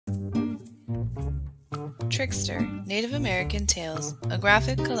Trickster, Native American Tales, a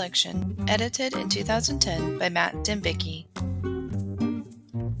graphic collection, edited in 2010 by Matt Dembicki.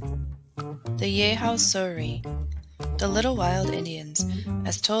 The Yehasuri, The Little Wild Indians,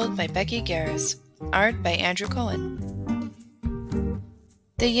 as told by Beckee Garris, art by Andrew Cohen.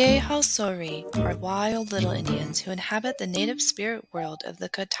 The Yehasuri are wild little Indians who inhabit the native spirit world of the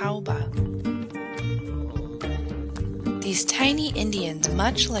Catawba. These tiny Indians,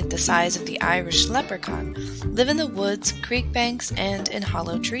 much like the size of the Irish leprechaun, live in the woods, creek banks, and in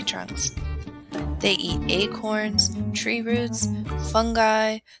hollow tree trunks. They eat acorns, tree roots,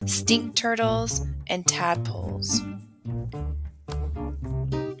 fungi, stink turtles, and tadpoles.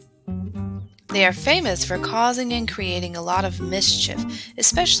 They are famous for causing and creating a lot of mischief,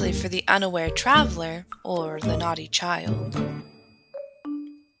 especially for the unaware traveler or the naughty child.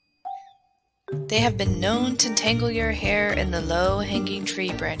 They have been known to tangle your hair in the low-hanging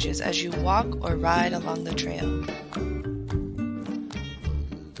tree branches as you walk or ride along the trail.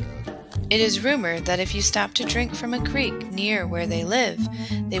 It is rumored that if you stop to drink from a creek near where they live,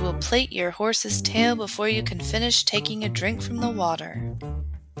 they will plait your horse's tail before you can finish taking a drink from the water.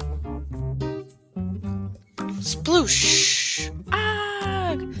 Sploosh!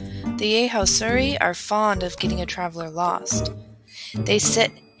 Ah! The Yehasuri are fond of getting a traveler lost. They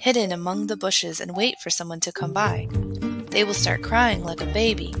sit hidden among the bushes and wait for someone to come by. They will start crying like a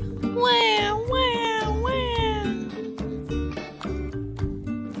baby. Wah, wah, wah.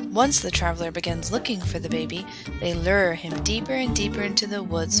 Once the traveler begins looking for the baby, they lure him deeper and deeper into the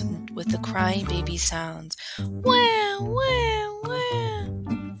woods with the crying baby sounds. Wah, wah, wah.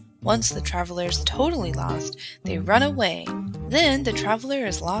 Once the traveler is totally lost, they run away. Then the traveler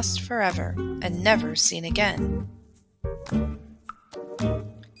is lost forever and never seen again.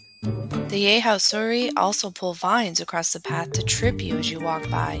 The Yehasuri also pull vines across the path to trip you as you walk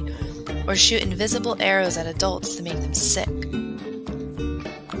by, or shoot invisible arrows at adults to make them sick.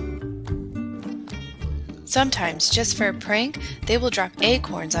 Sometimes, just for a prank, they will drop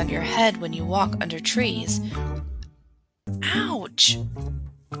acorns on your head when you walk under trees. Ouch!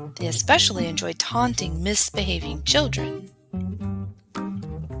 They especially enjoy taunting misbehaving children.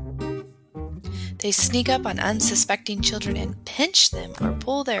 They sneak up on unsuspecting children and pinch them or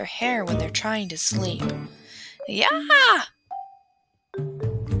pull their hair when they're trying to sleep. Yeah! Wah!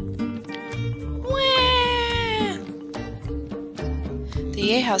 The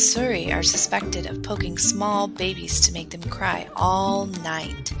Yehasuri are suspected of poking small babies to make them cry all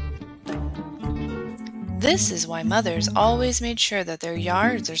night. This is why mothers always made sure that their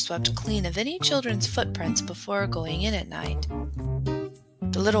yards are swept clean of any children's footprints before going in at night.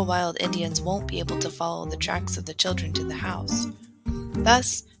 The little wild Indians won't be able to follow the tracks of the children to the house,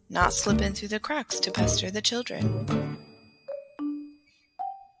 thus not slip in through the cracks to pester the children.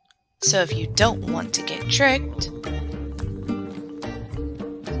 So if you don't want to get tricked,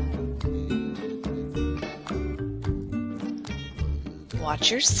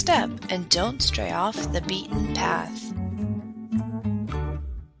 watch your step and don't stray off the beaten path.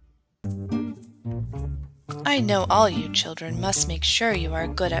 I know all you children must make sure you are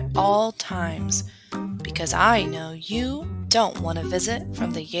good at all times, because I know you don't want a visit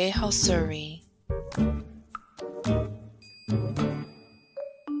from the Yehasuri.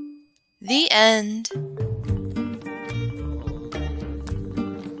 The end.